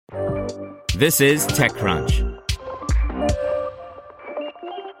This is TechCrunch.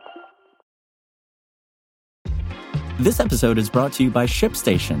 This episode is brought to you by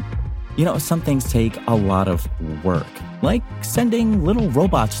ShipStation. You know, some things take a lot of work, like sending little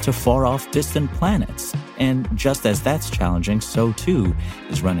robots to far-off distant planets. And just as that's challenging, so too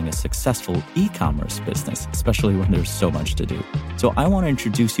is running a successful e-commerce business, especially when there's so much to do. So I want to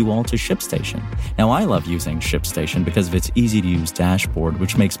introduce you all to ShipStation. Now, I love using ShipStation because of its easy-to-use dashboard,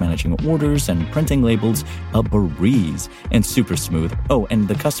 which makes managing orders and printing labels a breeze and super smooth. Oh, and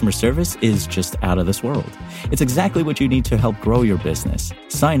the customer service is just out of this world. It's exactly what you need to help grow your business.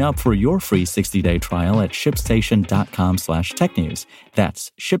 Sign up for your free 60-day trial at shipstation.com/technews.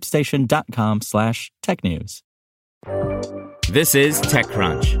 That's shipstation.com/technews. This is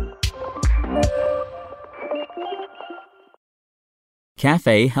TechCrunch.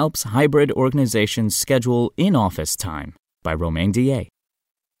 Café helps hybrid organizations schedule in-office time by Romain Dillet.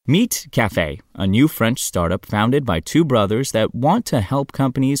 Meet Café, a new French startup founded by two brothers that want to help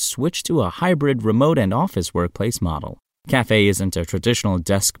companies switch to a hybrid remote and office workplace model. Café isn't a traditional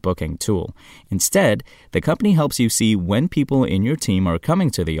desk booking tool. Instead, the company helps you see when people in your team are coming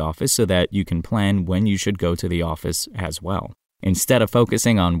to the office so that you can plan when you should go to the office as well. Instead of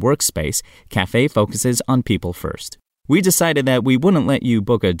focusing on workspace, Café focuses on people first. We decided that we wouldn't let you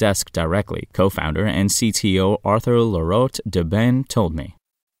book a desk directly, co-founder and CTO Arthur Lerotte de Ben told me.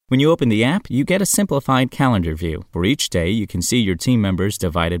 When you open the app, you get a simplified calendar view. For each day, you can see your team members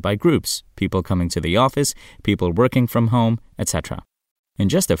divided by groups, people coming to the office, people working from home, etc. In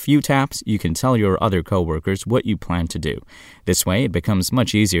just a few taps, you can tell your other coworkers what you plan to do. This way, it becomes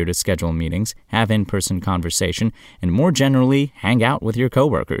much easier to schedule meetings, have in-person conversation, and more generally, hang out with your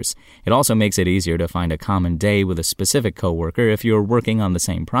coworkers. It also makes it easier to find a common day with a specific coworker if you're working on the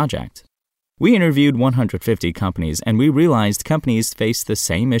same project. We interviewed 150 companies, and we realized companies face the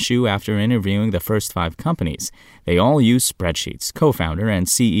same issue after interviewing the first 5 companies. They all use spreadsheets, co-founder and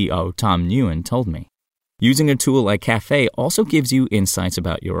CEO Tom Nguyen told me. Using a tool like Café also gives you insights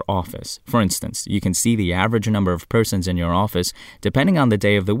about your office. For instance, you can see the average number of persons in your office depending on the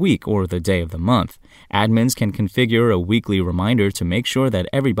day of the week or the day of the month. Admins can configure a weekly reminder to make sure that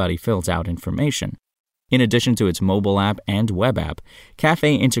everybody fills out information. In addition to its mobile app and web app,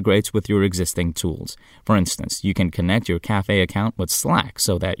 Café integrates with your existing tools. For instance, you can connect your Café account with Slack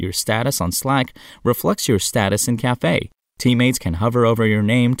so that your status on Slack reflects your status in Café. Teammates can hover over your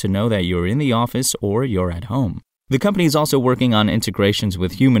name to know that you're in the office or you're at home. The company is also working on integrations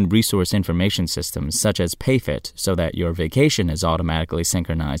with human resource information systems such as PayFit so that your vacation is automatically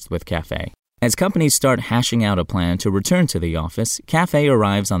synchronized with Café. As companies start hashing out a plan to return to the office, Café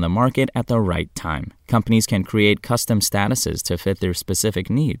arrives on the market at the right time. Companies can create custom statuses to fit their specific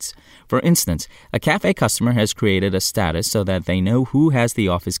needs. For instance, a Café customer has created a status so that they know who has the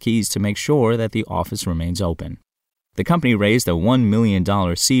office keys to make sure that the office remains open. The company raised a $1 million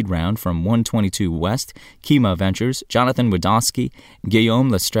seed round from 122 West, Kima Ventures, Jonathan Wadowski, Guillaume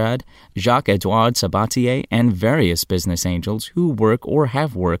Lestrade, Jacques-Edouard Sabatier, and various business angels who work or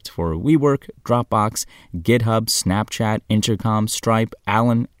have worked for WeWork, Dropbox, GitHub, Snapchat, Intercom, Stripe,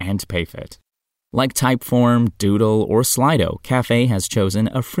 Allen, and PayFit. Like Typeform, Doodle, or Slido, Café has chosen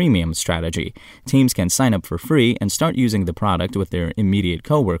a freemium strategy. Teams can sign up for free and start using the product with their immediate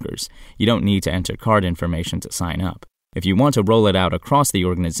coworkers. You don't need to enter card information to sign up. If you want to roll it out across the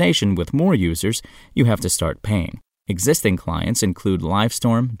organization with more users, you have to start paying. Existing clients include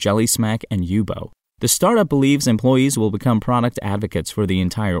Livestorm, JellySmack, and Yubo. The startup believes employees will become product advocates for the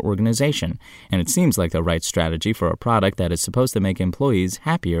entire organization, and it seems like the right strategy for a product that is supposed to make employees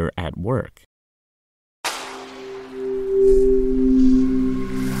happier at work.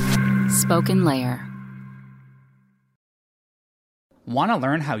 Spoken Layer. Want to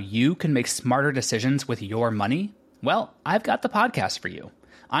learn how you can make smarter decisions with your money? Well, I've got the podcast for you.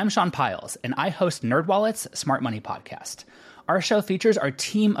 I'm Sean Piles, and I host NerdWallet's Smart Money Podcast. Our show features our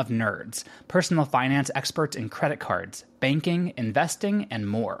team of nerds, personal finance experts in credit cards, banking, investing, and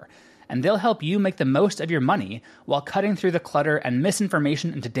more. And they'll help you make the most of your money while cutting through the clutter and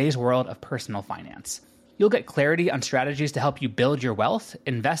misinformation in today's world of personal finance. You'll get clarity on strategies to help you build your wealth,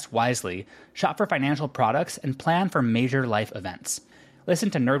 invest wisely, shop for financial products, and plan for major life events. Listen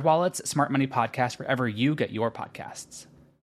to NerdWallet's Smart Money Podcast wherever you get your podcasts.